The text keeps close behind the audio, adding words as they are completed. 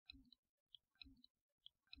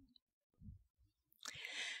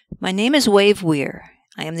My name is Wave Weir.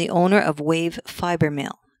 I am the owner of Wave Fibre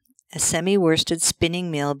Mill, a semi-worsted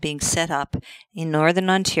spinning mill being set up in northern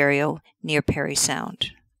Ontario near Parry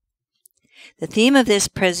Sound. The theme of this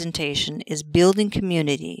presentation is building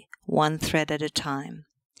community one thread at a time,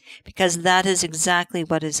 because that is exactly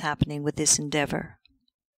what is happening with this endeavor.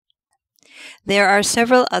 There are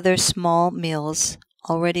several other small mills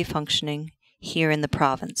already functioning here in the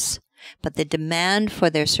province, but the demand for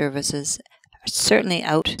their services are certainly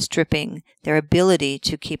outstripping their ability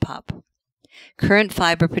to keep up. Current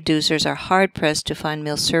fibre producers are hard-pressed to find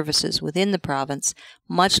mill services within the province,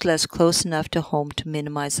 much less close enough to home to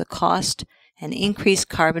minimize the cost and increase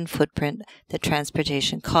carbon footprint that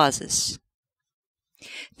transportation causes.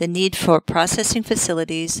 The need for processing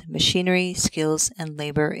facilities, machinery, skills, and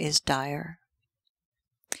labor is dire.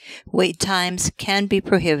 Wait times can be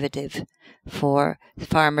prohibitive for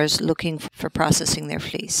farmers looking for processing their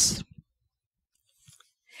fleece.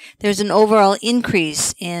 There's an overall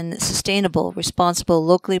increase in sustainable, responsible,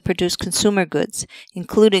 locally produced consumer goods,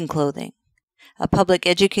 including clothing. A public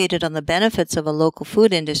educated on the benefits of a local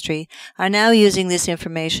food industry are now using this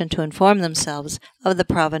information to inform themselves of the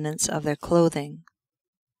provenance of their clothing.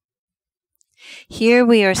 Here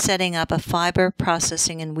we are setting up a fibre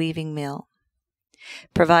processing and weaving mill,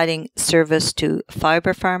 providing service to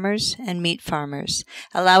fibre farmers and meat farmers,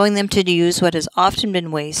 allowing them to use what has often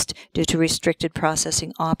been waste due to restricted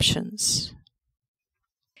processing options.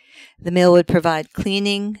 The mill would provide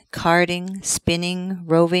cleaning, carding, spinning,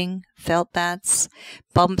 roving, felt bats,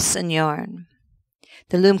 bumps, and yarn.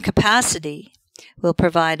 The loom capacity will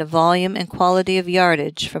provide a volume and quality of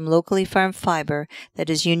yardage from locally farmed fibre that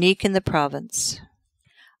is unique in the province.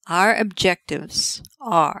 Our objectives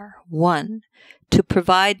are 1. To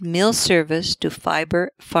provide mill service to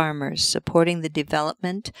fibre farmers, supporting the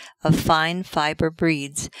development of fine fibre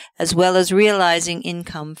breeds, as well as realizing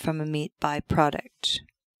income from a meat byproduct.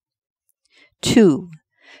 2.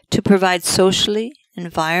 To provide socially,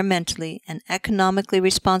 environmentally, and economically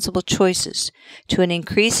responsible choices to an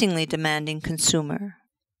increasingly demanding consumer.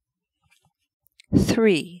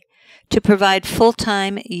 3. To provide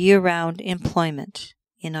full-time, year-round employment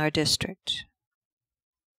in our district.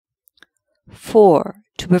 4.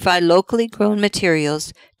 To provide locally grown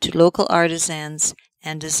materials to local artisans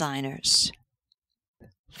and designers.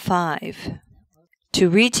 5. To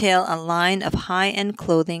retail a line of high-end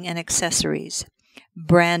clothing and accessories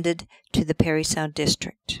branded to the Parry Sound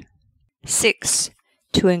district. 6.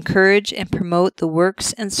 To encourage and promote the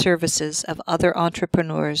works and services of other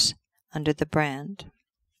entrepreneurs under the brand.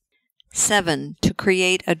 7. To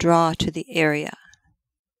create a draw to the area.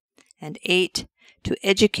 And 8. To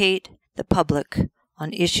educate the public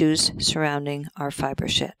on issues surrounding our fibre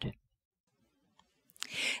shed.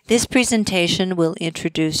 This presentation will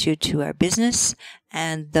introduce you to our business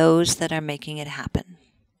and those that are making it happen.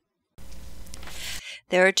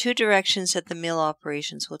 There are 2 directions that the mill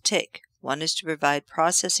operations will take. One is to provide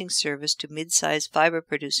processing service to mid-sized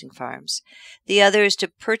fibre-producing farms. The other is to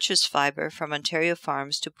purchase fibre from Ontario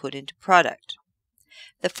farms to put into product.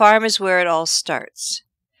 The farm is where it all starts.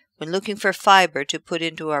 When looking for fibre to put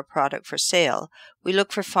into our product for sale, we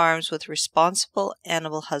look for farms with responsible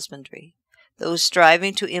animal husbandry, those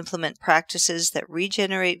striving to implement practices that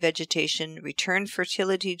regenerate vegetation, return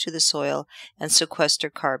fertility to the soil, and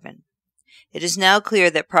sequester carbon. It is now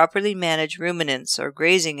clear that properly managed ruminants or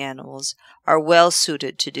grazing animals are well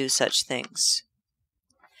suited to do such things.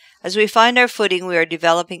 As we find our footing, we are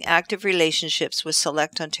developing active relationships with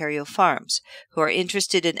select Ontario farms who are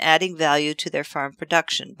interested in adding value to their farm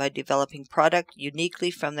production by developing product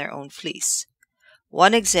uniquely from their own fleece.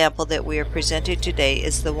 One example that we are presenting today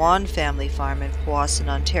is the Wan family farm in Powassan,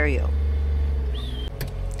 Ontario.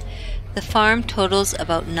 The farm totals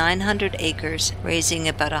about 900 acres, raising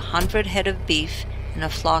about 100 head of beef and a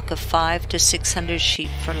flock of 500 to 600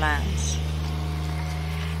 sheep for lambs.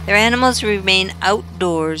 Their animals remain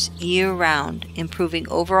outdoors year-round, improving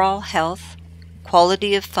overall health,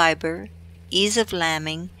 quality of fibre, ease of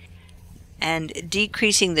lambing, and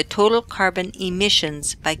decreasing the total carbon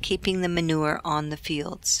emissions by keeping the manure on the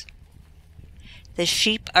fields. The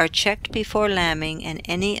sheep are checked before lambing, and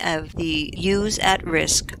any of the ewes at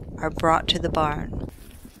risk are brought to the barn.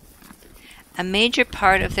 A major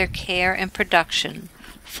part of their care and production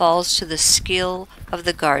falls to the skill of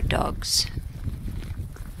the guard dogs.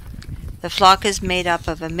 The flock is made up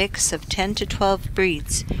of a mix of 10 to 12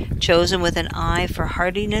 breeds, chosen with an eye for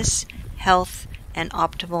hardiness, health, and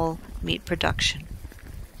optimal meat production.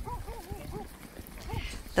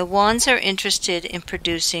 The Wans are interested in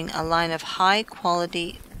producing a line of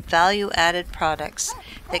high-quality, value-added products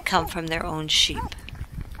that come from their own sheep.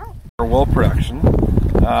 For wool production,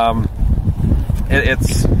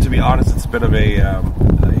 It's, to be honest, it's a bit of a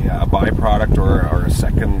byproduct or a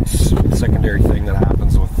secondary thing that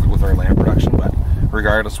happens with our lamb production. But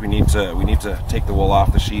regardless, we need to take the wool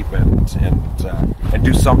off the sheep and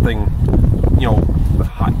do something, you know,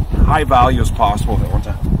 high value as possible at one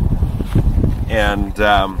time.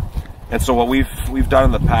 And so what we've done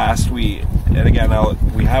in the past, we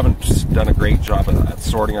haven't done a great job at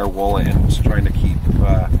sorting our wool and trying to keep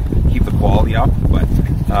the quality up. But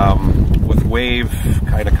with Wave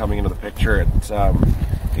kind of coming into the picture,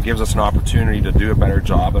 it gives us an opportunity to do a better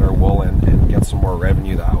job at our wool and get some more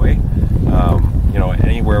revenue that way. You know,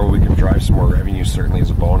 anywhere where we can drive some more revenue certainly is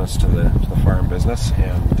a bonus to the farm business.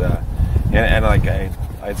 And like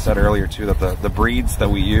I said earlier too, that the breeds that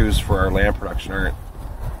we use for our lamb production aren't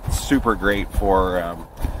super great for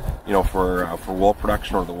you know, for wool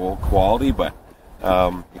production or the wool quality, but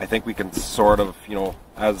I think we can sort of, you know,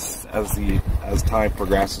 as time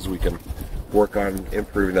progresses, we can work on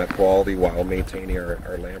improving that quality while maintaining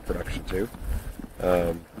our lamb production too.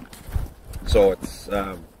 So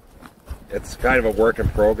it's kind of a work in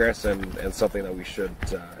progress and something that we should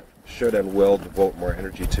and will devote more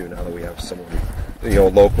energy to now that we have someone, you know,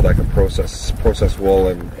 local that can process wool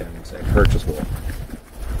and purchase wool.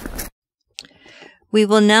 We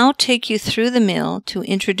will now take you through the mill to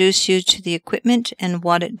introduce you to the equipment and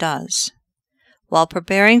what it does. While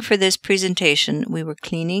preparing for this presentation, we were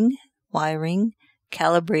cleaning, wiring,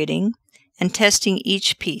 calibrating, and testing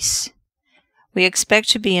each piece. We expect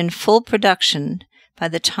to be in full production by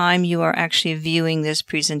the time you are actually viewing this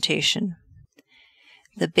presentation.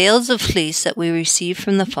 The bales of fleece that we receive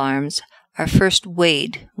from the farms are first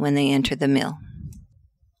weighed when they enter the mill.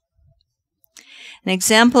 An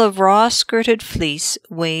example of raw skirted fleece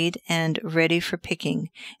weighed and ready for picking,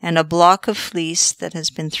 and a block of fleece that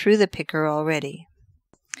has been through the picker already.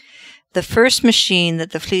 The first machine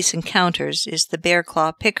that the fleece encounters is the bear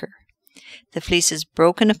claw picker. The fleece is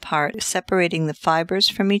broken apart, separating the fibers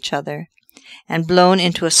from each other, and blown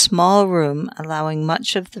into a small room, allowing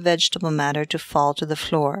much of the vegetable matter to fall to the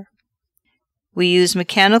floor. We use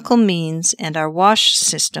mechanical means and our wash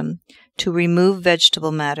system to remove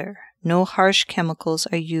vegetable matter. No harsh chemicals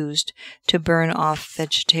are used to burn off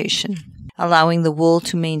vegetation, allowing the wool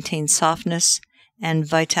to maintain softness and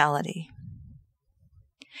vitality.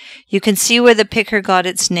 You can see where the picker got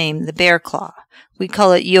its name, the bear claw. We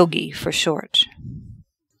call it Yogi for short.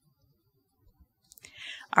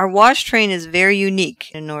 Our wash train is very unique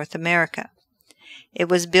in North America. It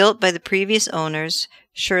was built by the previous owners,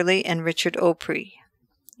 Shirley and Richard Opry.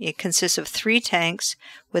 It consists of 3 tanks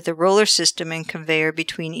with a roller system and conveyor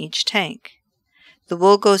between each tank. The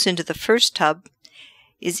wool goes into the first tub,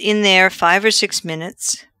 is in there 5 or 6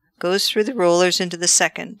 minutes, goes through the rollers into the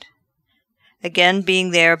second, again being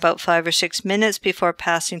there about 5 or 6 minutes before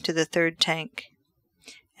passing to the third tank,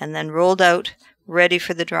 and then rolled out, ready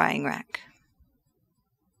for the drying rack.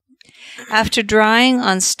 After drying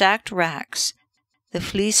on stacked racks, the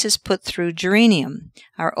fleece is put through geranium,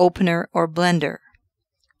 our opener or blender.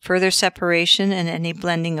 Further separation and any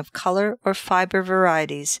blending of color or fiber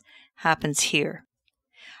varieties happens here.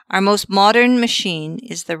 Our most modern machine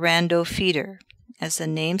is the Rando feeder. As the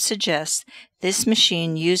name suggests, this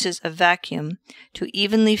machine uses a vacuum to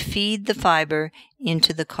evenly feed the fiber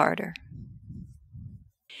into the carder.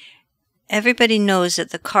 Everybody knows that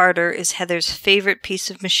the carder is Heather's favorite piece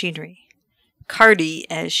of machinery. Cardy,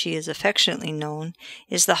 as she is affectionately known,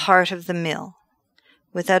 is the heart of the mill.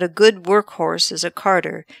 Without a good workhorse as a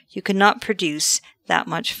carder, you cannot produce that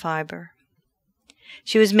much fiber.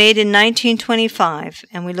 She was made in 1925,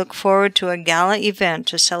 and we look forward to a gala event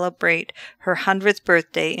to celebrate her 100th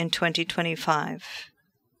birthday in 2025.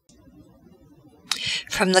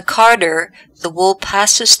 From the carder, the wool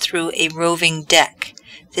passes through a roving deck.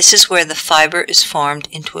 This is where the fiber is formed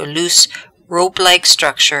into a loose, rope-like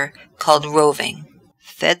structure called roving,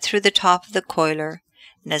 fed through the top of the coiler,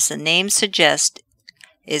 and as the name suggests,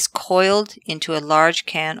 is coiled into a large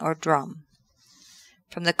can or drum.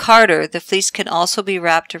 From the carder, the fleece can also be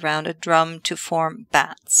wrapped around a drum to form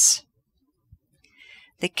bats.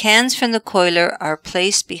 The cans from the coiler are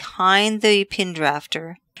placed behind the pin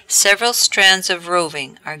drafter. Several strands of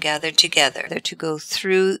roving are gathered together to go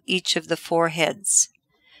through each of the 4 heads.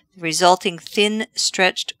 The resulting thin,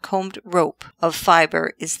 stretched, combed rope of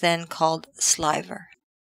fiber is then called sliver.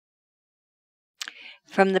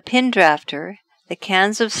 From the pin drafter, the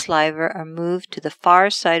cans of sliver are moved to the far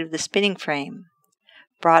side of the spinning frame,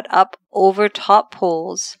 brought up over top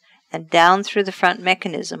poles and down through the front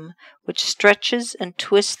mechanism, which stretches and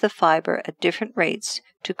twists the fiber at different rates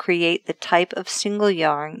to create the type of single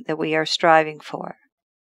yarn that we are striving for.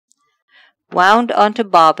 wound onto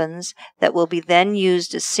bobbins that will be then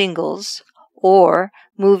used as singles or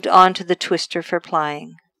moved onto the twister for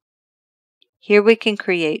plying. Here we can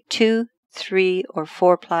create 2, 3, or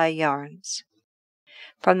 4-ply yarns.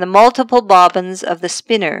 From the multiple bobbins of the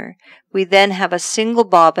spinner, we then have a single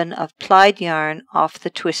bobbin of plied yarn off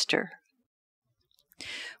the twister.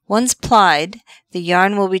 Once plied, the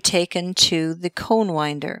yarn will be taken to the cone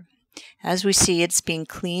winder. As we see, it's being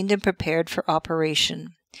cleaned and prepared for operation.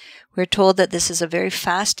 We're told that this is a very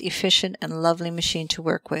fast, efficient, and lovely machine to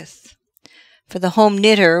work with. For the home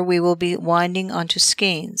knitter, we will be winding onto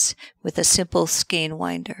skeins with a simple skein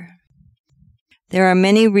winder. There are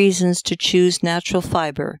many reasons to choose natural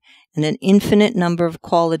fiber and an infinite number of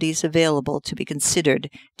qualities available to be considered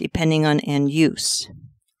depending on end use.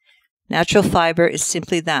 Natural fiber is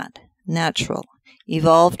simply that, natural,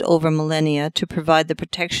 evolved over millennia to provide the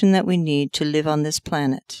protection that we need to live on this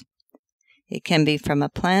planet. It can be from a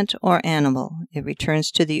plant or animal. It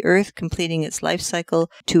returns to the earth, completing its life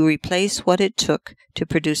cycle to replace what it took to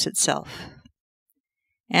produce itself.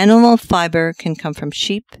 Animal fiber can come from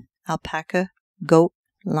sheep, alpaca, goat,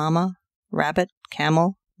 llama, rabbit,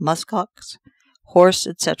 camel, muskox, horse,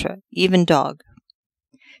 etc., even dog.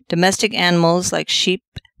 Domestic animals like sheep,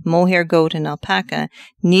 mohair goat, and alpaca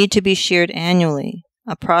need to be sheared annually,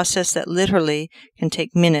 a process that literally can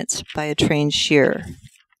take minutes by a trained shearer.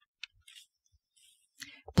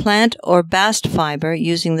 Plant or bast fiber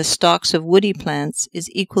using the stalks of woody plants is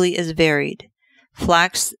equally as varied.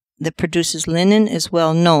 Flax that produces linen is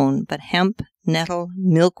well known, but hemp, nettle,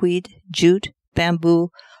 milkweed, jute, bamboo,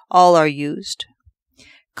 all are used.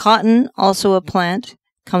 Cotton, also a plant,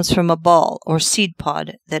 comes from a ball or seed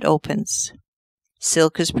pod that opens.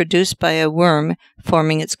 Silk is produced by a worm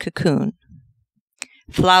forming its cocoon.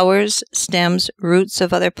 Flowers, stems, roots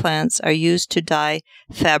of other plants are used to dye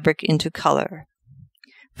fabric into color.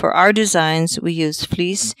 For our designs, we use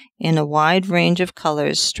fleece in a wide range of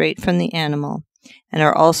colors straight from the animal, and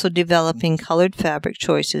are also developing colored fabric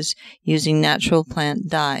choices using natural plant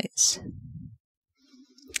dyes.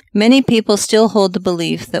 Many people still hold the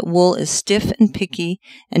belief that wool is stiff and picky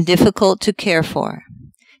and difficult to care for.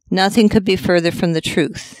 Nothing could be further from the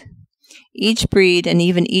truth. Each breed and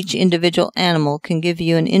even each individual animal can give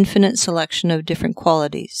you an infinite selection of different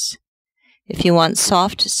qualities. If you want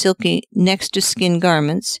soft, silky, next-to-skin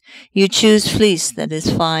garments, you choose fleece that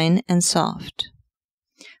is fine and soft.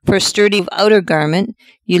 For a sturdy outer garment,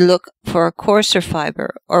 you look for a coarser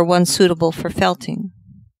fiber or one suitable for felting.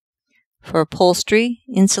 For upholstery,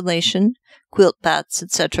 insulation, quilt bats,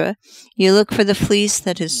 etc., you look for the fleece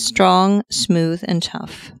that is strong, smooth, and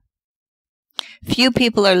tough. Few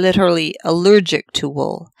people are literally allergic to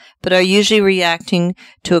wool, but are usually reacting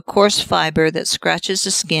to a coarse fiber that scratches the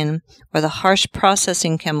skin or the harsh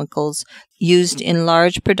processing chemicals used in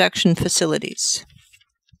large production facilities.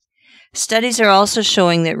 Studies are also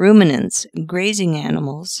showing that ruminants, grazing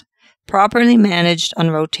animals, properly managed on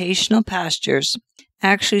rotational pastures,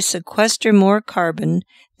 actually sequester more carbon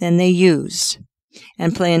than they use,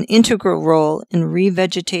 and play an integral role in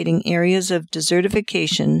revegetating areas of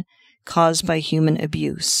desertification caused by human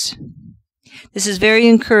abuse. This is very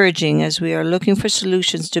encouraging as we are looking for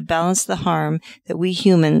solutions to balance the harm that we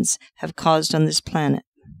humans have caused on this planet.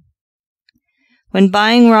 When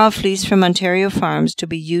buying raw fleece from Ontario farms to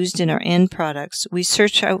be used in our end products, we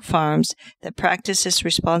search out farms that practice this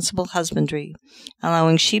responsible husbandry,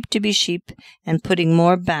 allowing sheep to be sheep and putting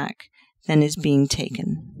more back than is being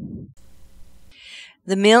taken.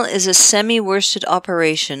 The mill is a semi-worsted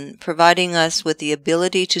operation, providing us with the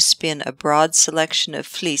ability to spin a broad selection of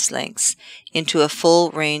fleece lengths into a full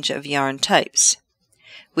range of yarn types.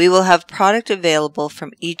 We will have product available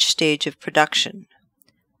from each stage of production: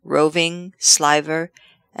 roving, sliver,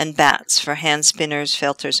 and bats for hand spinners,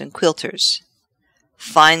 felters, and quilters;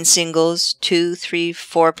 fine singles, 2, 3,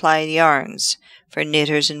 4-ply yarns for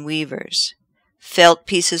knitters and weavers; felt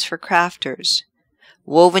pieces for crafters;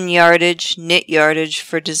 woven yardage, knit yardage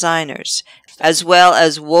for designers, as well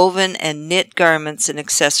as woven and knit garments and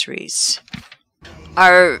accessories.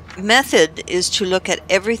 Our method is to look at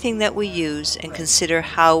everything that we use and consider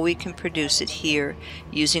how we can produce it here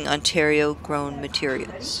using Ontario-grown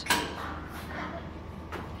materials.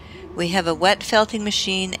 We have a wet felting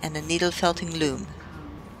machine and a needle felting loom,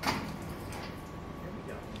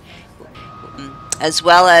 as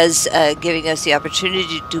well as giving us the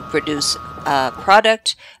opportunity to produce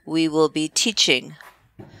product. We will be teaching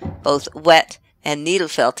both wet and needle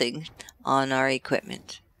felting on our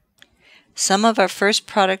equipment. Some of our first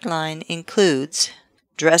product line includes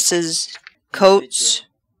dresses, coats,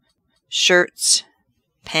 shirts,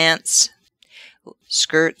 pants,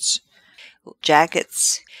 skirts,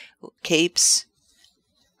 jackets. capes,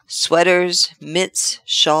 sweaters, mitts,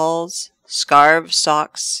 shawls, scarves,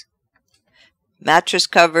 socks, mattress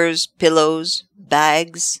covers, pillows,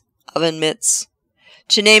 bags, oven mitts,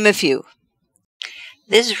 to name a few.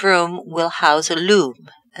 This room will house a loom,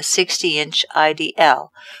 a 60-inch IDL,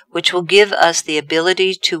 which will give us the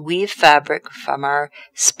ability to weave fabric from our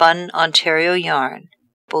spun Ontario yarn,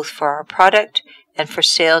 both for our product and for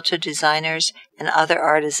sale to designers and other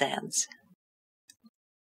artisans.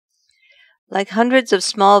 Like hundreds of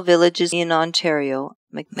small villages in Ontario,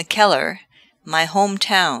 McKellar, my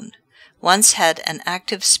hometown, once had an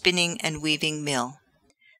active spinning and weaving mill.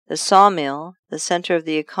 The sawmill, the center of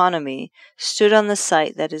the economy, stood on the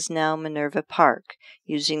site that is now Minerva Park,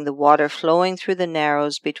 using the water flowing through the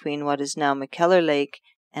narrows between what is now McKellar Lake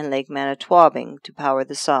and Lake Manitowabing to power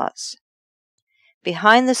the saws.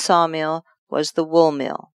 Behind the sawmill was the wool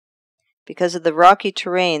mill. Because of the rocky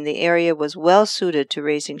terrain, the area was well suited to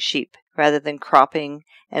raising sheep rather than cropping,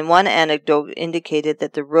 and one anecdote indicated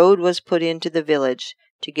that the road was put into the village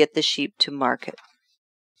to get the sheep to market.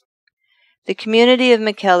 The community of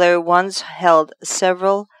McKellar once held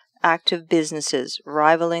several active businesses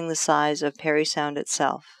rivaling the size of Parry Sound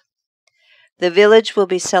itself. The village will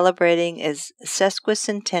be celebrating its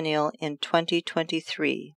sesquicentennial in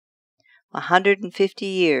 2023, 150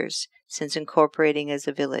 years since incorporating as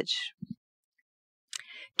a village.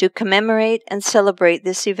 To commemorate and celebrate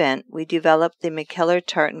this event, we developed the McKellar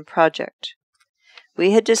Tartan Project.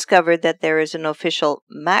 We had discovered that there is an official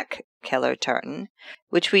McKellar tartan,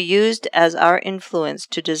 which we used as our influence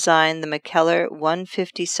to design the McKellar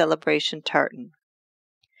 150 Celebration Tartan.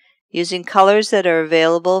 Using colors that are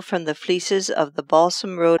available from the fleeces of the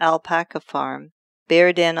Balsam Road Alpaca Farm,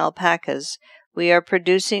 Bear Den Alpacas, we are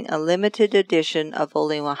producing a limited edition of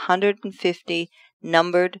only 150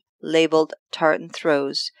 numbered, labeled tartan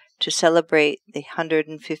throws to celebrate the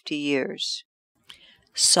 150 years.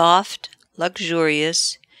 Soft,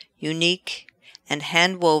 luxurious, unique, and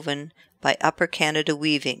hand-woven by Upper Canada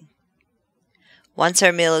Weaving. Once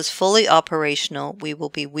our mill is fully operational, we will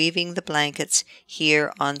be weaving the blankets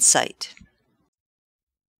here on site.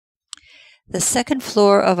 The second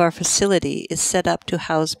floor of our facility is set up to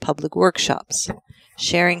house public workshops,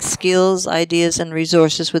 sharing skills, ideas, and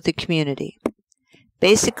resources with the community.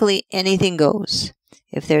 Basically, anything goes.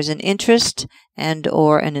 If there's an interest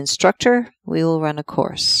and/or an instructor, we will run a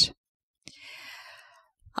course.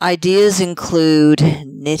 Ideas include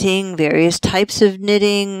knitting, various types of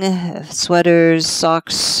knitting, sweaters,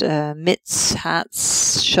 socks, mitts,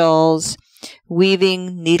 hats, shawls,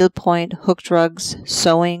 weaving, needlepoint, hooked rugs,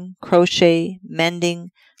 sewing, crochet, mending,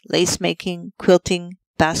 lace making, quilting,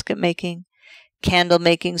 basket making, candle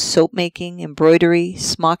making, soap making, embroidery,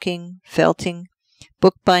 smocking, felting,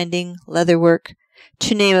 bookbinding, leatherwork,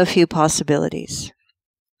 to name a few possibilities.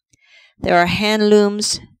 There are hand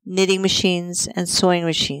looms, knitting machines, and sewing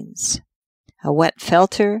machines, a wet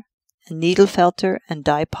felter, a needle felter, and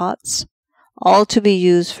dye pots, all to be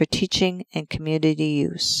used for teaching and community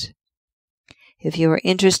use. If you are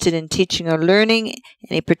interested in teaching or learning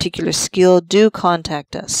any particular skill, do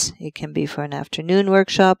contact us. It can be for an afternoon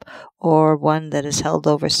workshop or one that is held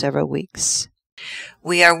over several weeks.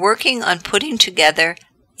 We are working on putting together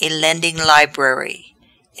a lending library.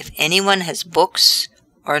 If anyone has books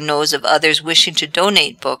or knows of others wishing to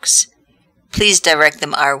donate books, please direct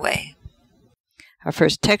them our way. Our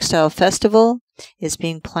first textile festival is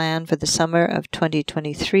being planned for the summer of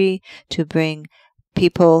 2023 to bring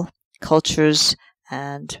people, cultures,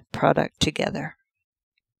 and product together.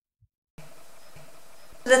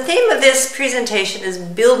 The theme of this presentation is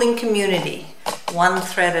building community, one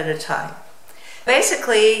thread at a time.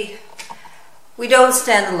 Basically, we don't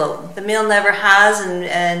stand alone. The mill never has,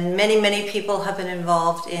 and many people have been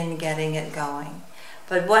involved in getting it going.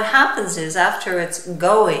 But what happens is, after it's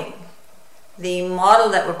going, the model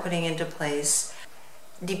that we're putting into place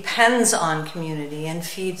depends on community and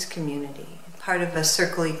feeds community, part of a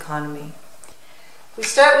circle economy. We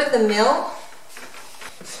start with the mill,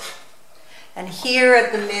 and here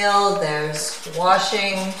at the mill there's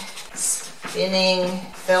washing, spinning,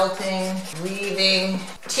 felting, weaving,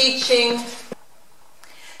 teaching.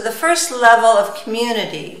 The first level of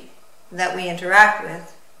community that we interact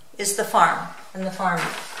with is the farm and the farmer.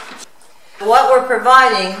 What we're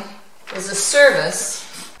providing is a service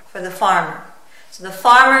for the farmer. So the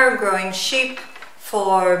farmer growing sheep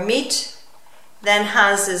for meat then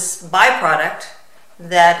has this byproduct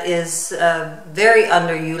that is very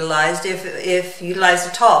underutilized, if utilized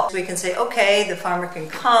at all. We can say, okay, the farmer can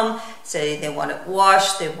come, say they want it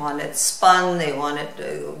washed, they want it spun, they want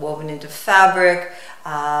it woven into fabric,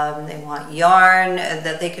 They want yarn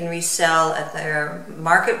that they can resell at their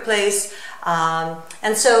marketplace.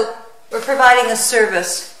 And so we're providing a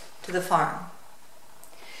service to the farm.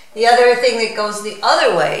 The other thing that goes the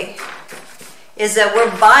other way is that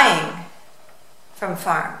we're buying from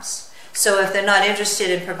farms. So if they're not interested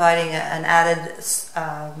in providing an added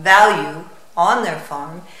value on their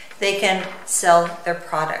farm, they can sell their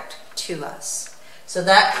product to us. So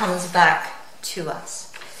that comes back to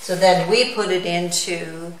us. So then we put it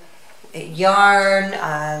into yarn,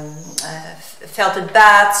 felted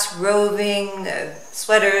bats, roving,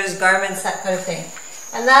 sweaters, garments, that kind of thing.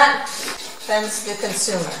 And that benefits the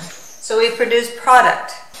consumer. So we produce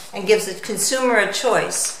product and gives the consumer a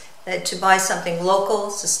choice to buy something local,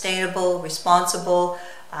 sustainable, responsible,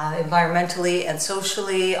 environmentally and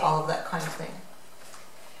socially, all of that kind of thing.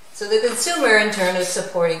 So the consumer in turn is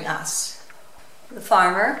supporting us. The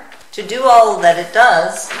farmer, to do all that it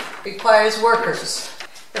does, requires workers.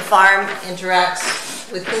 The farm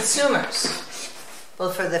interacts with consumers,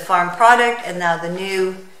 both for the farm product and now the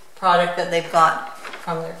new product that they've got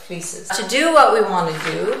from their fleeces. To do what we want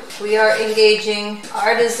to do, we are engaging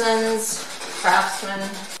artisans, craftsmen,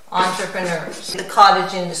 entrepreneurs, the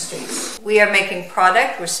cottage industries. We are making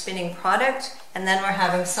product, we're spinning product, and then we're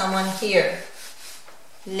having someone here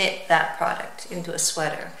knit that product into a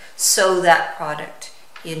sweater, sew that product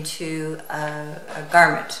into a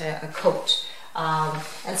garment, a coat.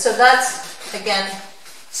 And so that's, again,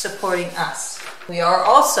 supporting us. We are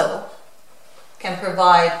also can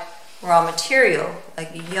provide raw material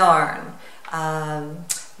like yarn,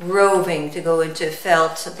 roving to go into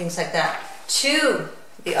felt, things like that, to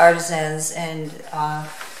the artisans and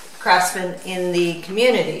craftsmen in the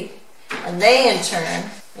community. And they in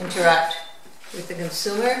turn interact with the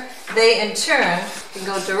consumer. They in turn can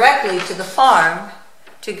go directly to the farm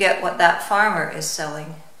to get what that farmer is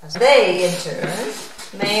selling. They in turn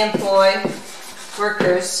may employ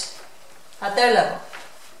workers at their level.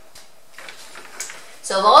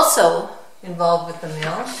 So also involved with the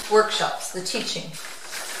mill, workshops, the teaching.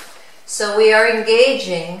 So we are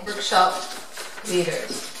engaging workshop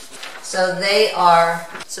leaders. So they are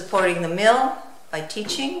supporting the mill by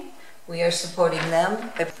teaching. We are supporting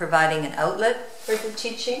them by providing an outlet for the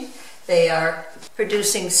teaching. They are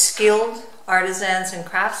producing skilled artisans and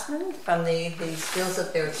craftsmen from the skills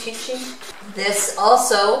that they're teaching. This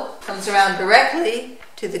also comes around directly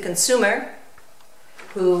to the consumer,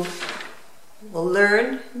 who will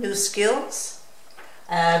learn new skills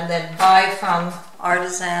and then buy from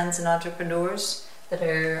artisans and entrepreneurs that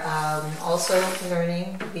are also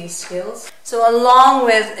learning these skills. So along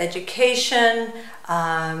with education,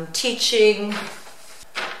 teaching,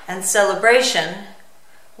 and celebration,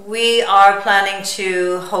 we are planning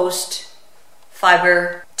to host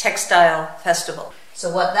Fibre Textile Festival. So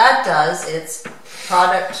what that does, it's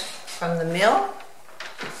product from the mill.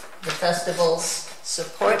 The festivals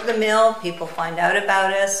support the mill. People find out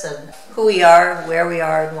about us and who we are, where we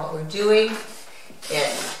are, and what we're doing. It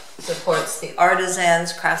supports the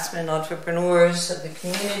artisans, craftsmen, entrepreneurs of the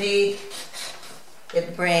community.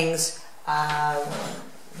 It brings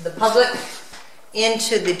the public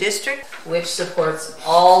into the district, which supports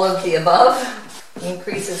all of the above,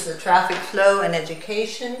 increases the traffic flow and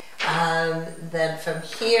education. Then from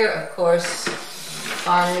here, of course,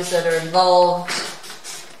 farmers that are involved,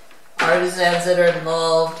 artisans that are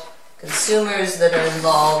involved, consumers that are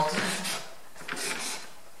involved.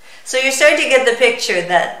 So you're starting to get the picture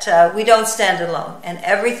that we don't stand alone, and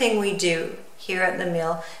everything we do here at the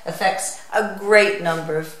mill affects a great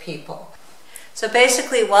number of people. So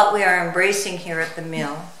basically what we are embracing here at the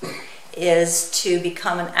mill is to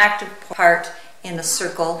become an active part in a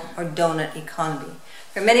circle or donut economy.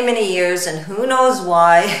 For many, many years, and who knows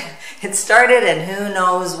why it started and who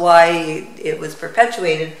knows why it was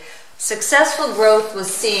perpetuated, successful growth was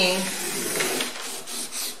seen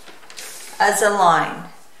as a line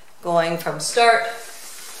going from start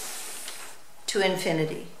to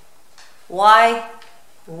infinity. Why?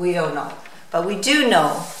 We don't know. But we do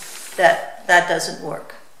know that that doesn't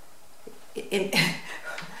work.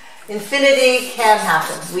 Infinity can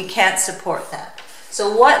happen. We can't support that.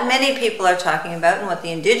 So what many people are talking about, and what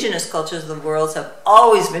the indigenous cultures of the world have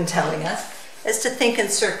always been telling us, is to think in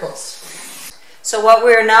circles. So what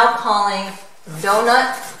we're now calling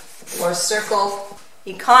donut or circle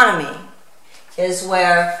economy is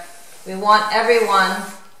where we want everyone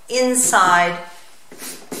inside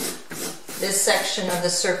this section of the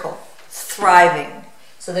circle, thriving.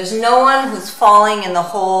 So there's no one who's falling in the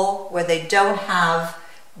hole where they don't have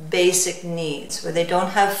basic needs, where they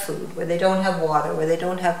don't have food, where they don't have water, where they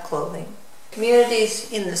don't have clothing.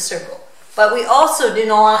 Communities in the circle. But we also do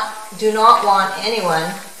not want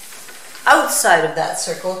anyone outside of that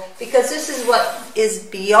circle, because this is what is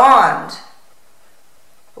beyond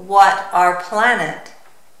what our planet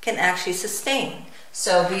can actually sustain.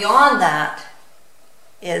 So beyond that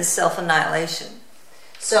is self-annihilation.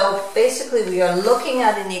 So basically we are looking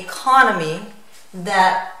at an economy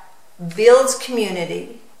that builds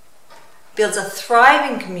community, builds a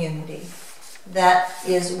thriving community that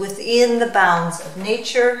is within the bounds of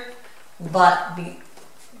nature, but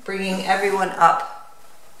bringing everyone up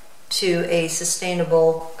to a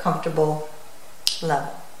sustainable, comfortable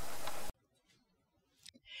level.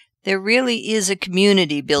 There really is a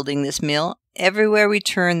community building this mill. Everywhere we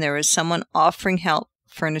turn, there is someone offering help,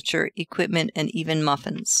 furniture, equipment, and even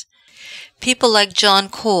muffins. People like John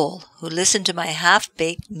Cole, who listened to my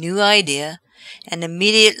half-baked new idea and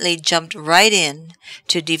immediately jumped right in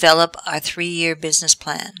to develop our 3-year business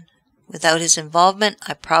plan. Without his involvement,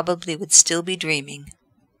 I probably would still be dreaming.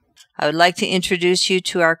 I would like to introduce you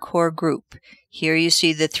to our core group. Here you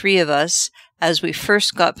see the 3 of us as we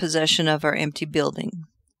first got possession of our empty building.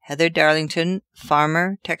 Heather Darlington,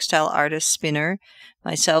 farmer, textile artist, spinner.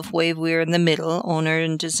 Myself, Wave Weir in the middle, owner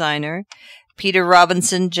and designer. Peter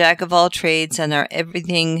Robinson, jack of all trades, and our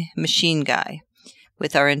everything machine guy,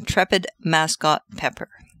 with our intrepid mascot, Pepper.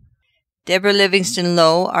 Deborah Livingston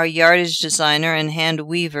Lowe, our yardage designer and hand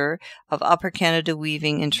weaver of Upper Canada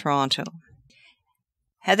Weaving in Toronto.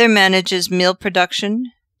 Heather manages mill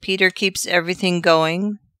production. Peter keeps everything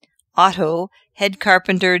going. Otto, head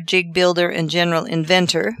carpenter, jig builder, and general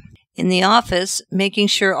inventor. In the office, making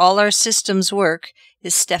sure all our systems work,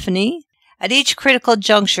 is Stephanie. At each critical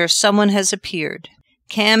juncture, someone has appeared.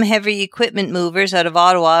 Cam Heavy Equipment Movers out of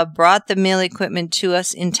Ottawa brought the mill equipment to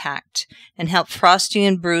us intact and helped Frosty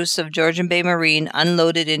and Bruce of Georgian Bay Marine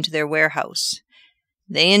unload it into their warehouse.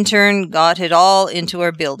 They in turn got it all into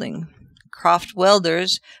our building. Croft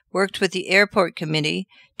Welders worked with the Airport Committee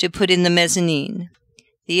to put in the mezzanine.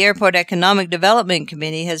 The Airport Economic Development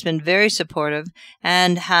Committee has been very supportive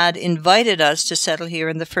and had invited us to settle here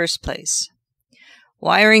in the first place.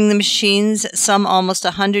 Wiring the machines, some almost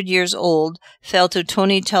 100 years old, fell to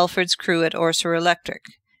Tony Telford's crew at Orser Electric.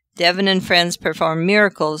 Devon and friends performed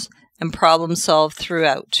miracles and problems solved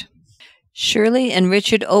throughout. Shirley and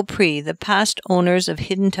Richard O'Pree, the past owners of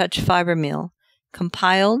Hidden Touch Fibre Mill,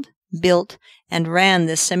 compiled, built, and ran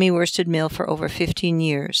this semi-worsted mill for over 15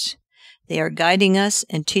 years. They are guiding us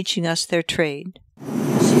and teaching us their trade.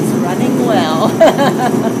 She's running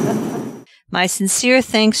well. My sincere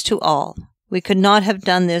thanks to all. We could not have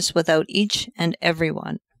done this without each and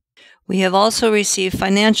everyone. We have also received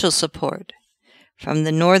financial support from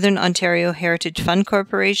the Northern Ontario Heritage Fund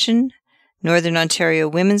Corporation, Northern Ontario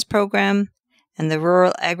Women's Program, and the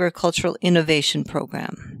Rural Agricultural Innovation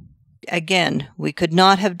Program. Again, we could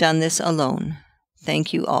not have done this alone.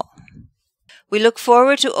 Thank you all. We look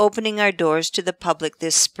forward to opening our doors to the public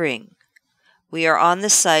this spring. We are on the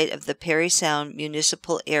site of the Parry Sound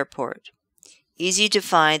Municipal Airport. Easy to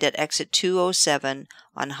find at exit 207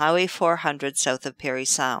 on Highway 400 south of Parry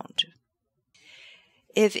Sound.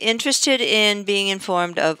 If interested in being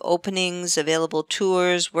informed of openings, available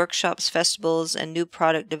tours, workshops, festivals, and new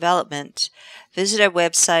product development, visit our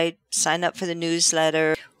website, sign up for the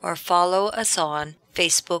newsletter, or follow us on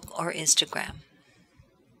Facebook or Instagram.